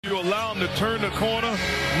You allow him to turn the corner.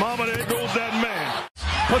 Mama, there goes that man.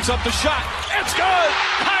 Puts up the shot. It's good.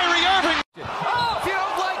 Kyrie Irving. Oh, if you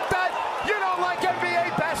don't like that, you don't like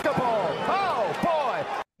NBA basketball. Oh, boy.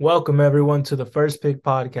 Welcome, everyone, to the First Pick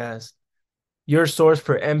Podcast, your source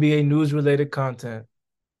for NBA news-related content.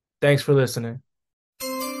 Thanks for listening.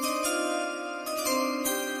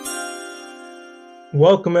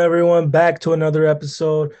 Welcome, everyone, back to another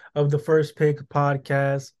episode of the First Pick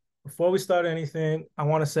Podcast. Before we start anything, I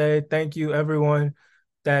want to say thank you, everyone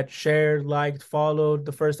that shared, liked, followed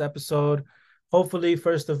the first episode. Hopefully,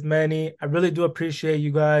 first of many. I really do appreciate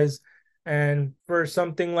you guys. And for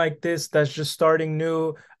something like this that's just starting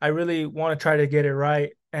new, I really want to try to get it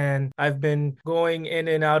right. And I've been going in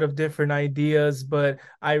and out of different ideas, but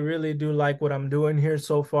I really do like what I'm doing here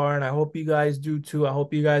so far. And I hope you guys do too. I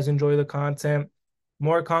hope you guys enjoy the content.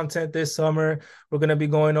 More content this summer. We're going to be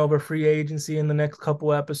going over free agency in the next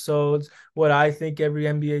couple episodes, what I think every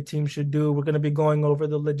NBA team should do. We're going to be going over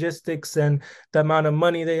the logistics and the amount of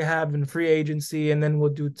money they have in free agency, and then we'll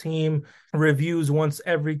do team reviews once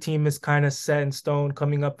every team is kind of set in stone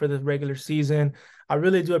coming up for the regular season. I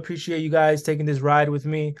really do appreciate you guys taking this ride with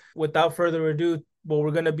me. Without further ado, what we're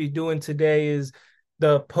going to be doing today is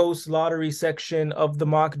the post-lottery section of the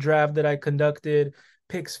mock draft that I conducted,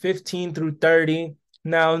 picks 15 through 30.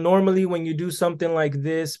 Now, normally when you do something like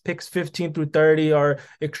this, picks 15 through 30 are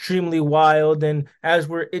extremely wild. And as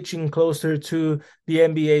we're itching closer to the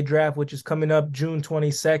NBA draft, which is coming up June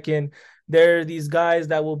 22nd, there are these guys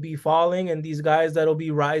that will be falling and these guys that will be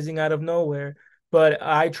rising out of nowhere. But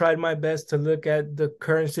I tried my best to look at the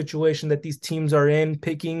current situation that these teams are in,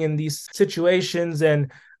 picking in these situations.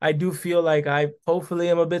 And I do feel like I hopefully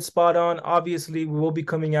am a bit spot on. Obviously, we will be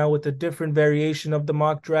coming out with a different variation of the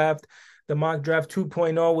mock draft. The mock draft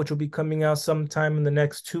 2.0, which will be coming out sometime in the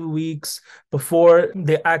next 2 weeks before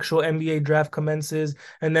the actual NBA draft commences.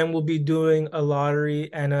 And then we'll be doing a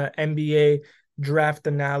lottery and an NBA draft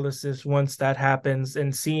analysis once that happens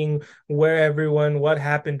and seeing what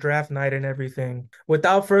happened draft night and everything.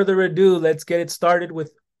 Without further ado, let's get it started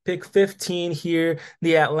with pick 15 here,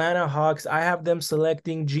 the Atlanta Hawks. I have them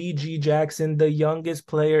selecting GG Jackson, the youngest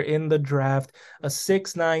player in the draft, a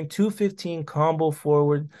 6'9", 215 combo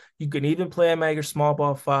forward. You can even play him at your small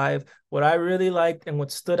ball 5. What I really liked and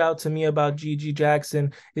what stood out to me about GG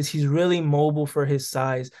Jackson is he's really mobile for his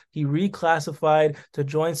size. He reclassified to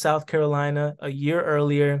join South Carolina a year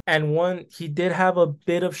earlier, and he did have a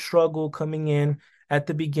bit of struggle coming in at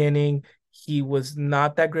the beginning. He was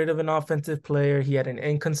not that great of an offensive player. He had an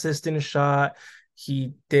inconsistent shot.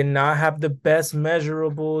 He did not have the best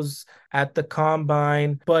measurables at the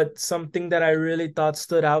combine, but something that I really thought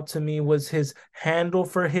stood out to me was his handle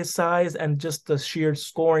for his size and just the sheer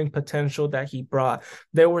scoring potential that he brought.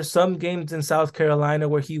 There were some games in South Carolina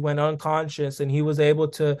where he went unconscious and he was able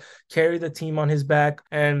to carry the team on his back.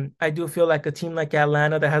 And I do feel like a team like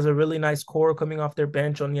Atlanta that has a really nice core coming off their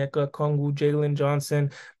bench, Onyeka Okongwu, Jalen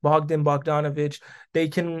Johnson, Bogdan Bogdanovic, they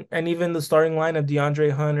can, and even the starting line of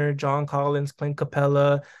DeAndre Hunter, John Collins, Clint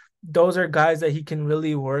Capella, those are guys that he can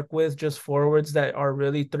really work with, just forwards that are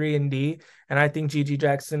really 3-and-D. And I think GG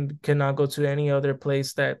Jackson cannot go to any other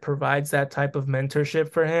place that provides that type of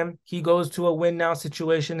mentorship for him. He goes to a win-now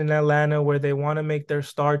situation in Atlanta where they want to make their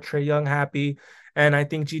star Trae Young happy. And I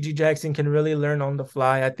think GG Jackson can really learn on the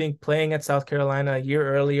fly. I think playing at South Carolina a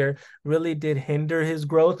year earlier really did hinder his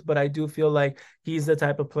growth, but I do feel like he's the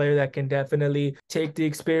type of player that can definitely take the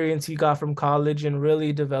experience he got from college and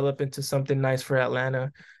really develop into something nice for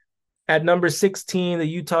Atlanta. At number 16, the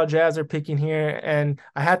Utah Jazz are picking here, and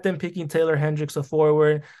I had them picking Taylor Hendricks, a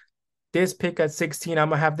forward. This pick at 16, I'm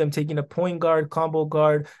going to have them taking a point guard, combo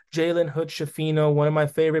guard, Jalen Hood-Schifino, one of my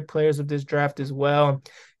favorite players of this draft as well.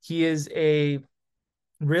 He is a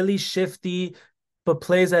really shifty, but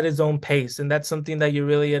plays at his own pace, and that's something that you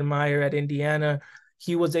really admire at Indiana.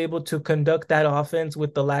 He was able to conduct that offense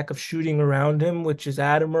with the lack of shooting around him, which is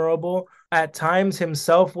admirable. At times,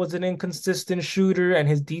 himself was an inconsistent shooter, and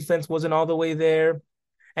his defense wasn't all the way there.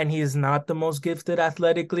 And he is not the most gifted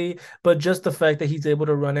athletically, but just the fact that he's able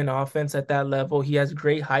to run an offense at that level, he has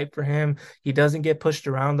great height for him. He doesn't get pushed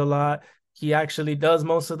around a lot. He actually does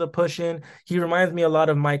most of the pushing. He reminds me a lot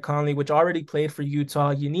of Mike Conley, which already played for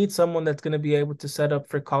Utah. You need someone that's going to be able to set up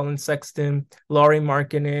for Colin Sexton, Lauri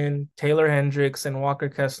Markkanen, Taylor Hendricks, and Walker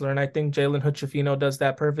Kessler. And I think Jalen Hood-Schifino does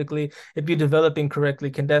that perfectly. If you develop him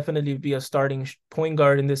correctly, can definitely be a starting point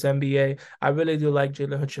guard in this NBA. I really do like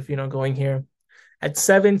Jalen Hood-Schifino going here. At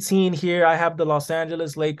 17 here, I have the Los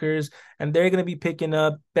Angeles Lakers, and they're going to be picking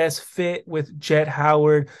up best fit with Jett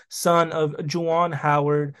Howard, son of Juwan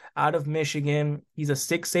Howard out of Michigan. He's a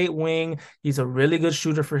 6'8" wing. He's a really good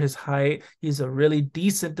shooter for his height. He's a really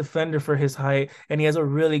decent defender for his height, and he has a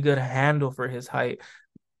really good handle for his height.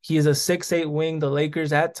 He is a 6'8" wing. The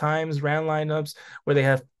Lakers at times ran lineups where they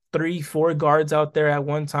have 3, 4 guards out there at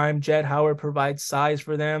one time. Jett Howard provides size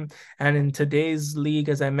for them. And in today's league,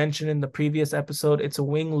 as I mentioned in the previous episode, it's a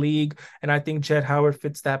wing league. And I think Jett Howard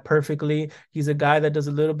fits that perfectly. He's a guy that does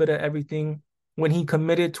a little bit of everything. When he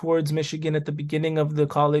committed towards Michigan at the beginning of the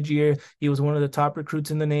college year, he was one of the top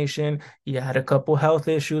recruits in the nation. He had a couple health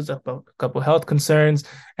issues, a couple health concerns,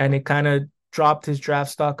 and it kind of dropped his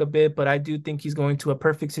draft stock a bit, but I do think he's going to a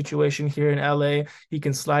perfect situation here in LA. He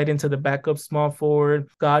can slide into the backup small forward.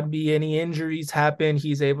 God be any injuries happen,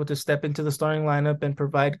 he's able to step into the starting lineup and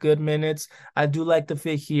provide good minutes. I do like the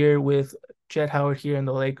fit here with Jett Howard here in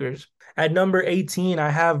the Lakers. At number 18, I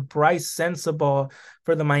have Brice Sensabaugh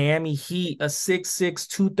for the Miami Heat, a 6'6",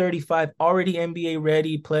 235, already NBA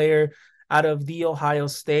ready player out of The Ohio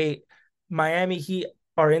State. Miami Heat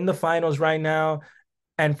are in the finals right now.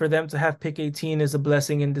 And for them to have pick 18 is a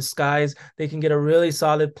blessing in disguise. They can get a really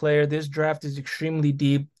solid player. This draft is extremely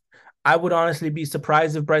deep. I would honestly be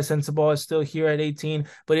surprised if Brice Sensabaugh is still here at 18,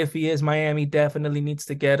 but if he is, Miami definitely needs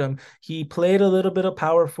to get him. He played a little bit of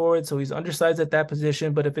power forward, so he's undersized at that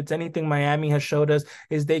position, but if it's anything Miami has showed us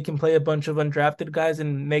is they can play a bunch of undrafted guys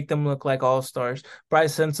and make them look like all-stars.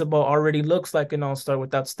 Brice Sensabaugh already looks like an all-star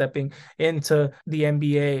without stepping into the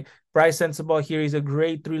NBA. Brice Sensabaugh here, he's a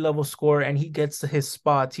great 3-level scorer, and he gets to his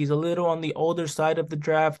spots. He's a little on the older side of the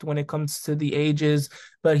draft when it comes to the ages,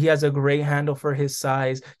 but he has a great handle for his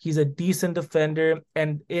size. He's a decent defender,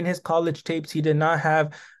 and in his college tapes, he did not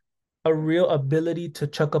have a real ability to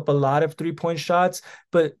chuck up a lot of three-point shots,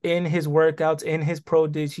 but in his workouts, in his pro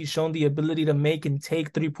days, he's shown the ability to make and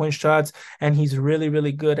take three-point shots, and he's really,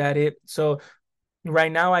 really good at it. So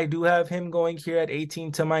right now, I do have him going here at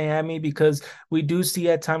 18 to Miami because we do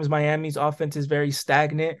see at times Miami's offense is very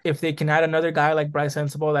stagnant. If they can add another guy like Brice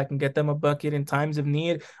Sensabaugh that can get them a bucket in times of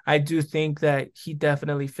need, I do think that he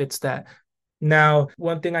definitely fits that. Now,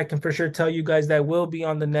 one thing I can for sure tell you guys that will be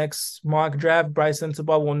on the next mock draft, Brice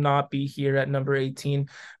Sensabaugh will not be here at number 18.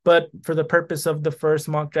 But for the purpose of the first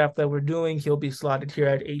mock draft that we're doing, he'll be slotted here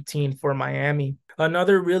at 18 for Miami.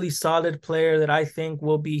 Another really solid player that I think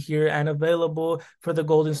will be here and available for the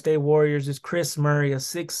Golden State Warriors is Kris Murray, a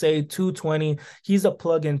 6'8", 220. He's a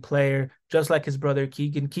plug-in player, just like his brother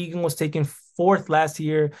Keegan. Keegan was taken 4th last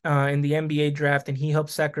year in the NBA draft, and he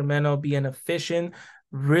helped Sacramento be an efficient,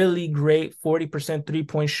 really great 40%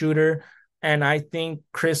 three-point shooter. And I think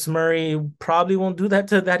Kris Murray probably won't do that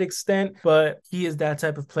to that extent, but he is that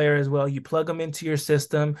type of player as well. You plug him into your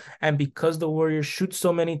system, and because the Warriors shoot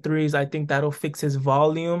so many threes, I think that'll fix his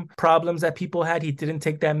volume problems that people had. He didn't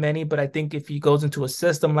take that many, but I think if he goes into a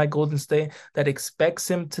system like Golden State that expects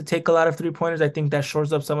him to take a lot of three-pointers, I think that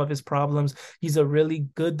shores up some of his problems. He's a really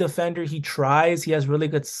good defender. He tries. He has really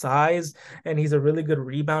good size, and he's a really good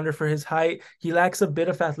rebounder for his height. He lacks a bit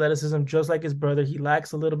of athleticism, just like his brother. He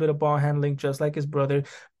lacks a little bit of ball handling, just like his brother.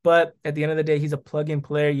 But at the end of the day, he's a plug-in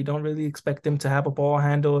player. You don't really expect him to have a ball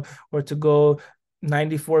handle or to go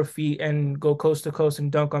 94 feet and go coast to coast and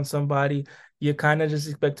dunk on somebody. You kind of just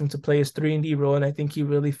expect him to play his 3-and-D role, and I think he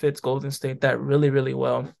really fits Golden State that really, really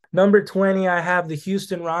well. Number 20, I have the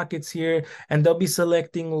Houston Rockets here, and they'll be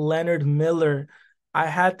selecting Leonard Miller. I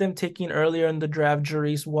had them taking earlier in the draft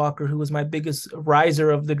Jarace Walker, who was my biggest riser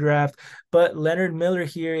of the draft. But Leonard Miller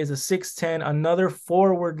here is a 6'10", another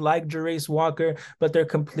forward like Jarace Walker, but they're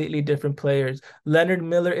completely different players. Leonard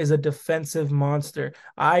Miller is a defensive monster.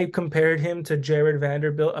 I compared him to Jared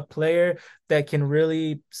Vanderbilt, a player that can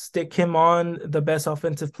really stick him on the best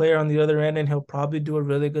offensive player on the other end, and he'll probably do a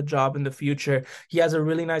really good job in the future. He has a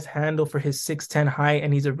really nice handle for his 6'10" height,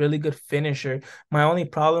 and he's a really good finisher. My only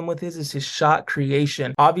problem with this is his shot creation.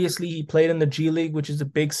 Obviously, he played in the G League, which is a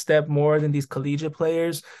big step more than these collegiate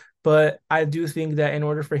players, but I do think that in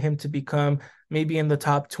order for him to become maybe in the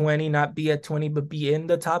top 20, not be at 20, but be in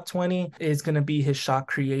the top 20, is going to be his shot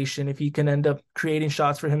creation. If he can end up creating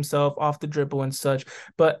shots for himself off the dribble and such.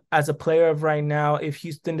 But as a player of right now, if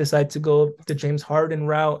Houston decides to go the James Harden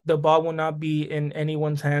route, the ball will not be in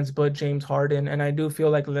anyone's hands but James Harden. And I do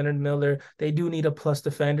feel like Leonard Miller, they do need a plus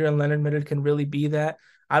defender, and Leonard Miller can really be that.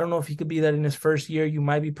 I don't know if he could be that in his first year. You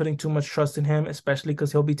might be putting too much trust in him, especially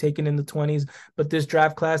because he'll be taken in the 20s. But this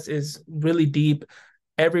draft class is really deep.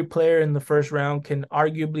 Every player in the first round can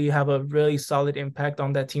arguably have a really solid impact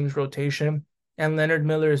on that team's rotation. And Leonard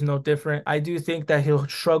Miller is no different. I do think that he'll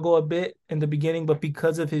struggle a bit in the beginning, but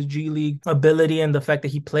because of his G League ability and the fact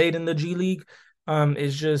that he played in the G League,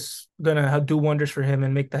 is just gonna do wonders for him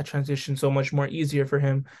and make that transition so much more easier for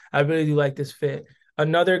him. I really do like this fit.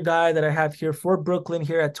 Another guy that I have here for Brooklyn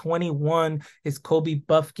here at 21 is Kobe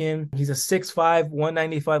Buffkin. He's a 6'5",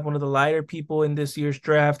 195, one of the lighter people in this year's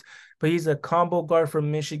draft, but he's a combo guard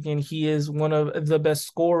from Michigan. He is one of the best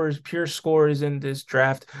scorers, pure scorers in this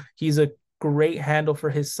draft. He's a great handle for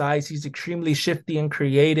his size. He's extremely shifty and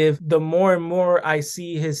creative. The more and more I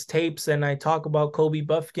see his tapes and I talk about Kobe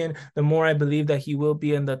Buffkin, the more I believe that he will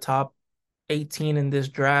be in the top 18 in this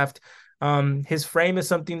draft. His frame is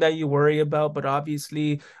something that you worry about, but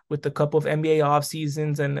obviously with a couple of NBA off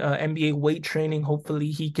seasons and NBA weight training,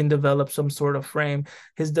 hopefully he can develop some sort of frame.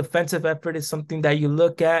 His defensive effort is something that you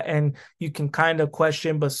look at and you can kind of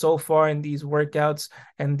question, but so far in these workouts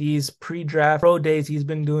and these pre-draft pro days, he's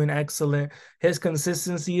been doing excellent. His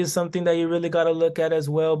consistency is something that you really got to look at as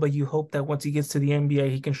well, but you hope that once he gets to the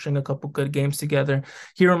NBA, he can string a couple good games together.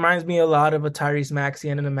 He reminds me a lot of a Tyrese Maxey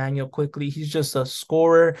and an Emmanuel Quickley. He's just a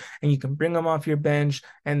scorer and you can bring him off your bench.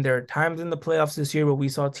 And there are times in the playoffs this year where we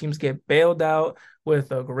saw teams get bailed out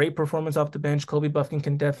with a great performance off the bench. Kobe Buffkin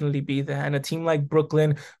can definitely be that. And a team like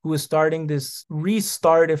Brooklyn, who is starting this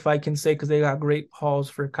restart, if I can say, because they got great hauls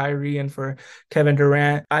for Kyrie and for Kevin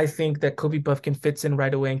Durant, I think that Kobe Buffkin fits in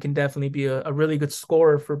right away and can definitely be a really good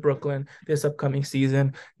scorer for Brooklyn this upcoming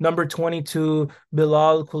season. Number 22,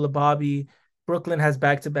 Bilal Coulibaly. Brooklyn has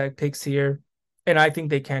back-to-back picks here, and I think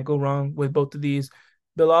they can't go wrong with both of these.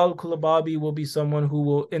 Bilal Coulibaly will be someone who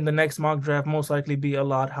will, in the next mock draft, most likely be a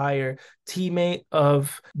lot higher. Teammate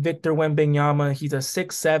of Victor Wembanyama. He's a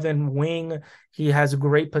 6'7" wing. He has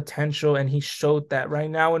great potential, and he showed that. Right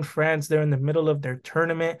now in France, they're in the middle of their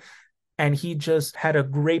tournament, and he just had a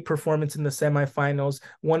great performance in the semifinals.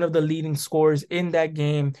 One of the leading scorers in that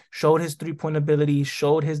game, showed his three-point ability,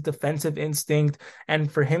 showed his defensive instinct,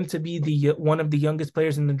 and for him to be one of the youngest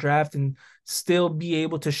players in the draft and still be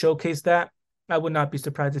able to showcase that, I would not be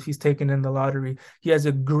surprised if he's taken in the lottery. He has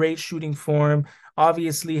a great shooting form.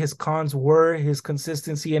 Obviously, his cons were his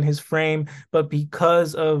consistency and his frame, but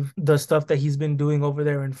because of the stuff that he's been doing over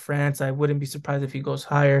there in France, I wouldn't be surprised if he goes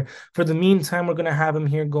higher. For the meantime, we're going to have him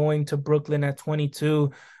here going to Brooklyn at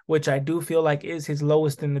 22, which I do feel like is his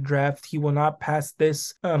lowest in the draft. He will not pass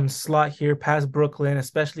this slot here, past Brooklyn,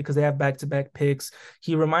 especially because they have back-to-back picks.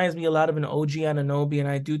 He reminds me a lot of an OG Anunoby, and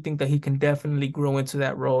I do think that he can definitely grow into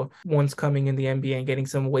that role once coming in the NBA and getting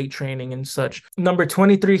some weight training and such. Number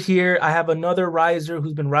 23 here, I have another riser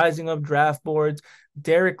who's been rising up draft boards,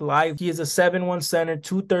 Dereck Lively. He is a 7'1" center,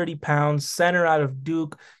 230 pounds, center out of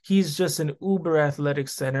Duke. He's just an uber athletic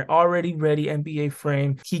center, already ready NBA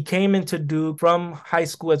frame. He came into Duke from high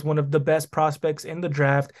school as one of the best prospects in the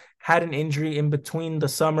draft, had an injury in between the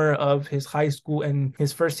summer of his high school and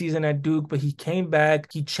his first season at Duke, but he came back,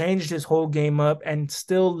 he changed his whole game up and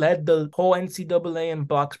still led the whole NCAA in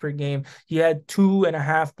blocks per game. He had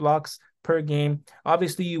 2.5 blocks per game.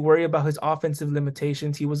 Obviously, you worry about his offensive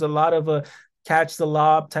limitations. He was a lot of a catch the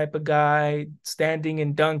lob type of guy, standing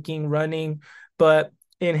and dunking, running. But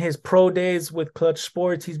in his pro days with Clutch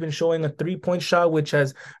Sports, he's been showing a three-point shot, which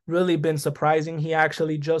has really been surprising. He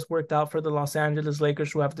actually just worked out for the Los Angeles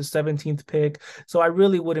Lakers, who have the 17th pick. So I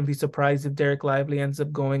really wouldn't be surprised if Dereck Lively ends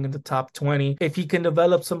up going in the top 20. If he can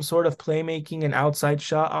develop some sort of playmaking and outside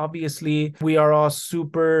shot, obviously we are all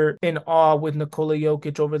super in awe with Nikola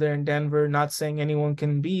Jokic over there in Denver. Not saying anyone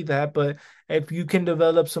can be that, but if you can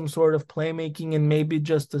develop some sort of playmaking and maybe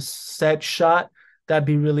just a set shot, that'd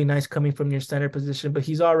be really nice coming from your center position, but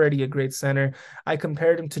he's already a great center. I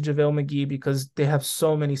compared him to JaVale McGee because they have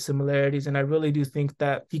so many similarities, and I really do think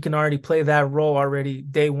that he can already play that role already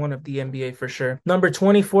day one of the NBA for sure. Number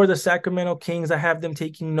 24, the Sacramento Kings. I have them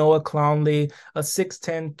taking Noah Clowney, a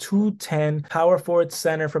 6'10", 210 power forward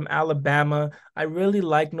center from Alabama. I really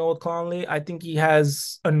like Noah Clowney. I think he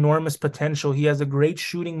has enormous potential. He has a great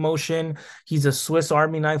shooting motion. He's a Swiss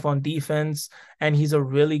Army knife on defense, and he's a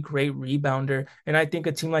really great rebounder. And I think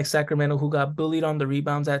a team like Sacramento, who got bullied on the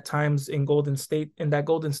rebounds at times in that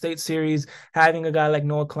Golden State series, having a guy like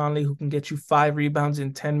Noah Clowney who can get you 5 rebounds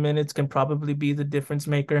in 10 minutes can probably be the difference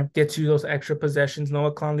maker, gets you those extra possessions.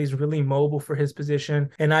 Noah Clowney is really mobile for his position.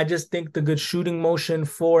 And I just think the good shooting motion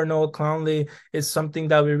for Noah Clowney is something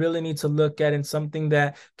that we really need to look at and something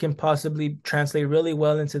that can possibly translate really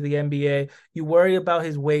well into the NBA. You worry about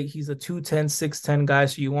his weight. He's a 210, 6'10 guy,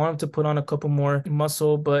 so you want him to put on a couple more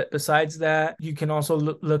muscle. But besides that, you can also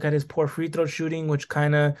look at his poor free throw shooting, which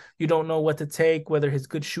kind of, you don't know what to take, whether his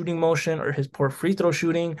good shooting motion or his poor free throw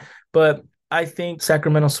shooting. But I think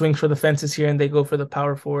Sacramento swings for the fences here and they go for the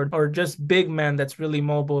power forward or just big man that's really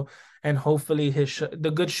mobile. And hopefully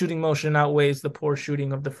the good shooting motion outweighs the poor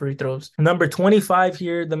shooting of the free throws. Number 25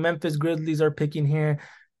 here, the Memphis Grizzlies are picking here.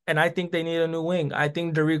 And I think they need a new wing. I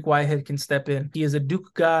think Dariq Whitehead can step in. He is a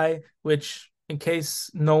Duke guy, which, in case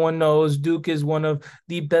no one knows, Duke is one of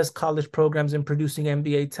the best college programs in producing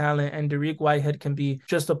NBA talent, and Dariq Whitehead can be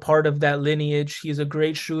just a part of that lineage. He's a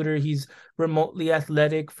great shooter. He's remotely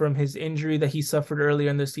athletic from his injury that he suffered earlier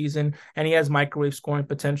in the season, and he has microwave scoring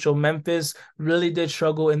potential. Memphis really did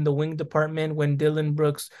struggle in the wing department when Dillon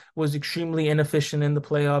Brooks was extremely inefficient in the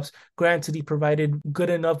playoffs. Granted, he provided good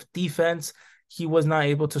enough defense. He was not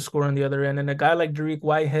able to score on the other end. And a guy like Dariq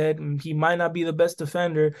Whitehead, he might not be the best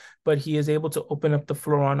defender, but he is able to open up the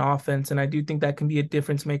floor on offense. And I do think that can be a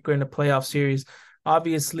difference maker in a playoff series.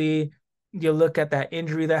 Obviously, you look at that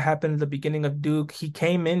injury that happened at the beginning of Duke. He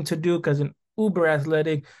came into Duke as an uber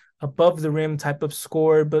athletic, above the rim type of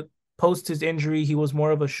scorer, but post his injury, he was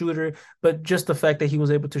more of a shooter. But just the fact that he was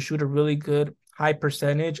able to shoot a really good high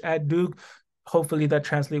percentage at Duke, hopefully that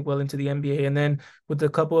translates well into the NBA. And then with a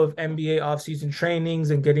couple of NBA offseason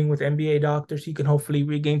trainings and getting with NBA doctors, he can hopefully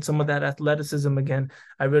regain some of that athleticism again.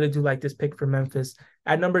 I really do like this pick for Memphis.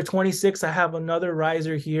 At number 26, I have another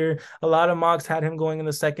riser here. A lot of mocks had him going in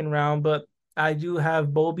the second round, but I do have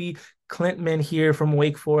Bobi Klintman here from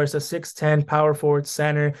Wake Forest, a 6'10 power forward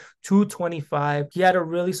center, 225. He had a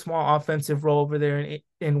really small offensive role over there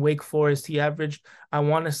in Wake Forest. He averaged, I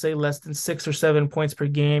want to say, less than 6 or 7 points per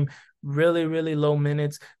game. Really, really low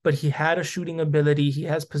minutes, but he had a shooting ability. He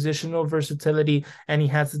has positional versatility, and he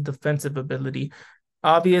has the defensive ability.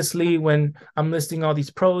 Obviously, when I'm listing all these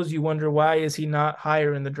pros, you wonder why is he not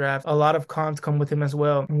higher in the draft? A lot of cons come with him as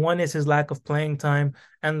well. One is his lack of playing time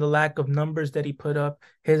and the lack of numbers that he put up,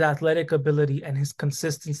 his athletic ability and his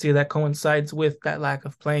consistency that coincides with that lack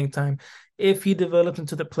of playing time. If he develops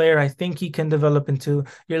into the player I think he can develop into,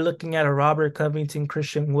 you're looking at a Robert Covington,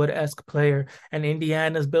 Christian Wood-esque player, and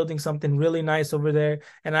Indiana's building something really nice over there.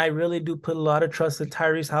 And I really do put a lot of trust in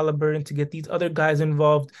Tyrese Halliburton to get these other guys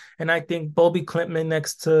involved. And I think Bobi Klintman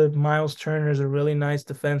next to Miles Turner is a really nice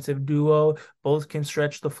defensive duo. Both can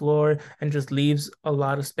stretch the floor and just leaves a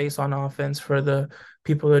lot of space on offense for the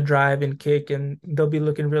people to drive and kick, and they'll be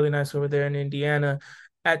looking really nice over there in Indiana.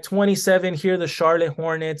 At 27 here, the Charlotte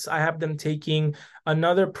Hornets, I have them taking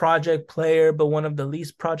another project player, but one of the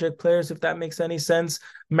least project players, if that makes any sense.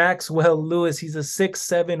 Maxwell Lewis, he's a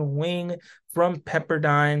 6'7 wing from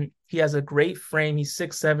Pepperdine. He has a great frame. He's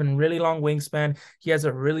 6'7", really long wingspan. He has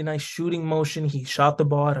a really nice shooting motion. He shot the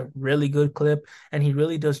ball at a really good clip, and he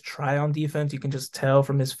really does try on defense. You can just tell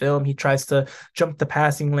from his film. He tries to jump the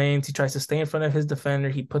passing lanes. He tries to stay in front of his defender.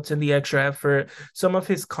 He puts in the extra effort. Some of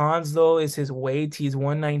his cons, though, is his weight. He's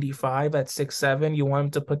 195 at 6'7". You want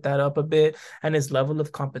him to put that up a bit, and his level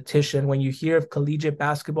of competition. When you hear of collegiate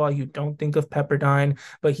basketball, you don't think of Pepperdine,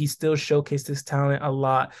 but he still showcased his talent a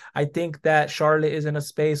lot. I think that Charlotte is in a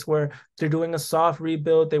space where they're doing a soft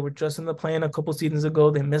rebuild. They were just in the play-in a couple seasons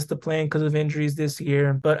ago. They missed the play-in because of injuries this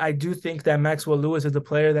year. But I do think that Maxwell Lewis is a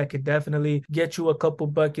player that could definitely get you a couple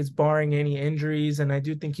buckets barring any injuries. And I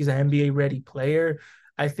do think he's an NBA-ready player.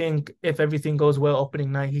 I think if everything goes well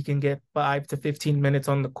opening night, he can get 5 to 15 minutes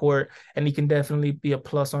on the court, and he can definitely be a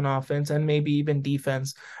plus on offense and maybe even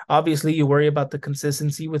defense. Obviously, you worry about the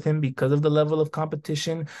consistency with him because of the level of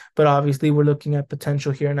competition, but obviously we're looking at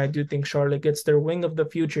potential here, and I do think Charlotte gets their wing of the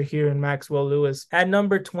future here in Maxwell Lewis. At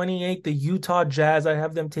number 28, the Utah Jazz, I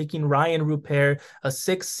have them taking Ryan Rupert, a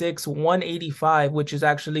 6'6", 185, which is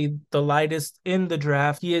actually the lightest in the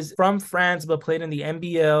draft. He is from France, but played in the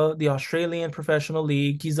NBL, the Australian Professional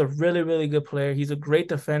League. He's a really, really good player. He's a great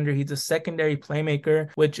defender. He's a secondary playmaker,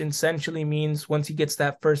 which essentially means once he gets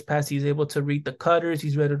that first pass, he's able to read the cutters.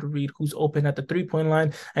 He's ready to read who's open at the three-point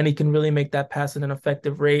line, and he can really make that pass at an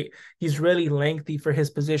effective rate. He's really lengthy for his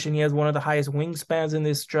position. He has one of the highest wingspans in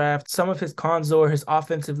this draft. Some of his cons, though, are his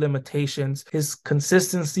offensive limitations, his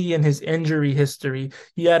consistency, and his injury history.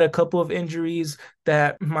 He had a couple of injuries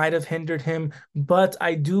that might have hindered him, but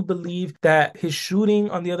I do believe that his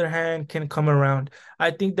shooting, on the other hand, can come around.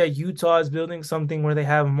 I think that Utah is building something where they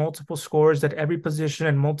have multiple scorers at every position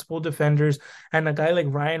and multiple defenders, and a guy like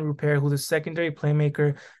Ryan Rupert, who's a secondary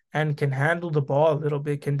playmaker, and can handle the ball a little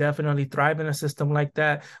bit, can definitely thrive in a system like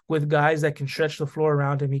that with guys that can stretch the floor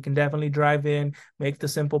around him. He can definitely drive in, make the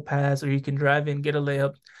simple pass, or he can drive in, get a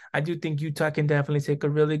layup. I do think Utah can definitely take a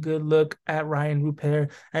really good look at Ryan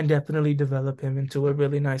Rupert and definitely develop him into a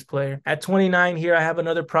really nice player. At 29 here, I have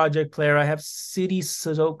another project player. I have Sidy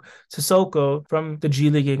Cissoko from the G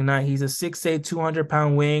League Ignite. He's a 6'8",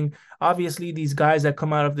 200-pound wing. Obviously, these guys that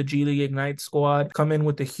come out of the G League Ignite squad come in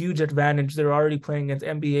with a huge advantage. They're already playing against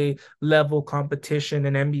NBA level competition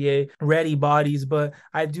and NBA ready bodies. But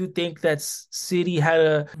I do think that Sidy had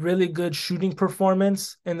a really good shooting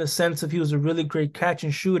performance in the sense of he was a really great catch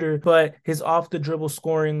and shooter, but his off the dribble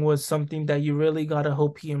scoring was something that you really got to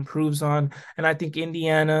hope he improves on. And I think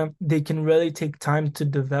Indiana, they can really take time to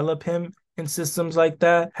develop him in systems like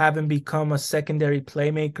that, have him become a secondary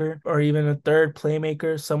playmaker or even a third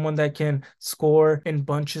playmaker, someone that can score in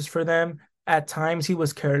bunches for them. At times, he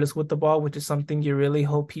was careless with the ball, which is something you really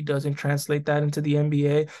hope he doesn't translate that into the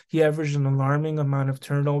NBA. He averaged an alarming amount of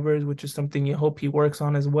turnovers, which is something you hope he works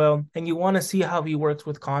on as well. And you want to see how he works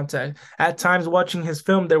with contact. At times, watching his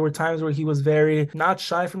film, there were times where he was very not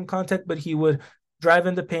shy from contact, but he would drive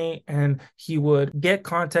in the paint and he would get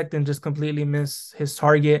contact and just completely miss his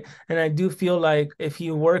target. And I do feel like if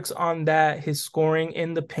he works on that, his scoring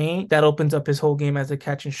in the paint, that opens up his whole game as a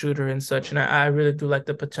catch and shooter and such. And I really do like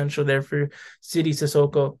the potential there for Sidy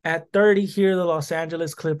Cissoko. At 30 here, the Los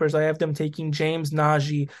Angeles Clippers, I have them taking James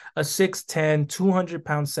Naji, a 6'10",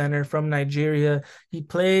 200-pound center from Nigeria. He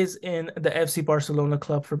plays in the FC Barcelona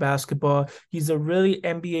club for basketball. He's a really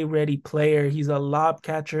NBA-ready player. He's a lob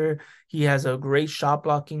catcher. He has a great shot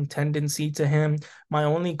blocking tendency to him. My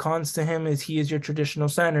only cons to him is he is your traditional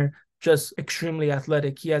center, just extremely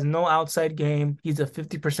athletic. He has no outside game. He's a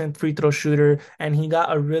 50% free throw shooter, and he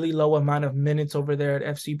got a really low amount of minutes over there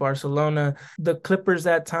at FC Barcelona. The Clippers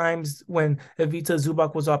at times, when Ivica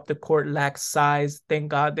Zubac was off the court, lacked size. Thank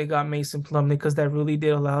God they got Mason Plumlee because that really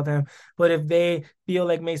did allow them. But if they feel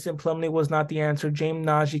like Mason Plumlee was not the answer, James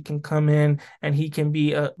Naji can come in and he can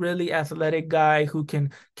be a really athletic guy who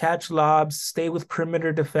can catch lobs, stay with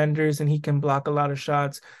perimeter defenders, and he can block a lot of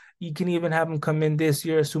shots. You can even have him come in this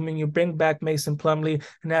year, assuming you bring back Mason Plumlee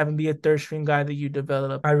and have him be a third-string guy that you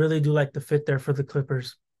develop. I really do like the fit there for the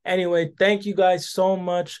Clippers. Anyway, thank you guys so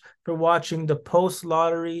much for watching the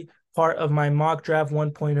post-lottery part of my mock draft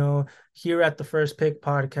 1.0 here at the First Pick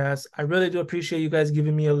Podcast. I really do appreciate you guys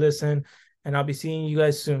giving me a listen, and I'll be seeing you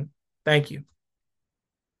guys soon. Thank you.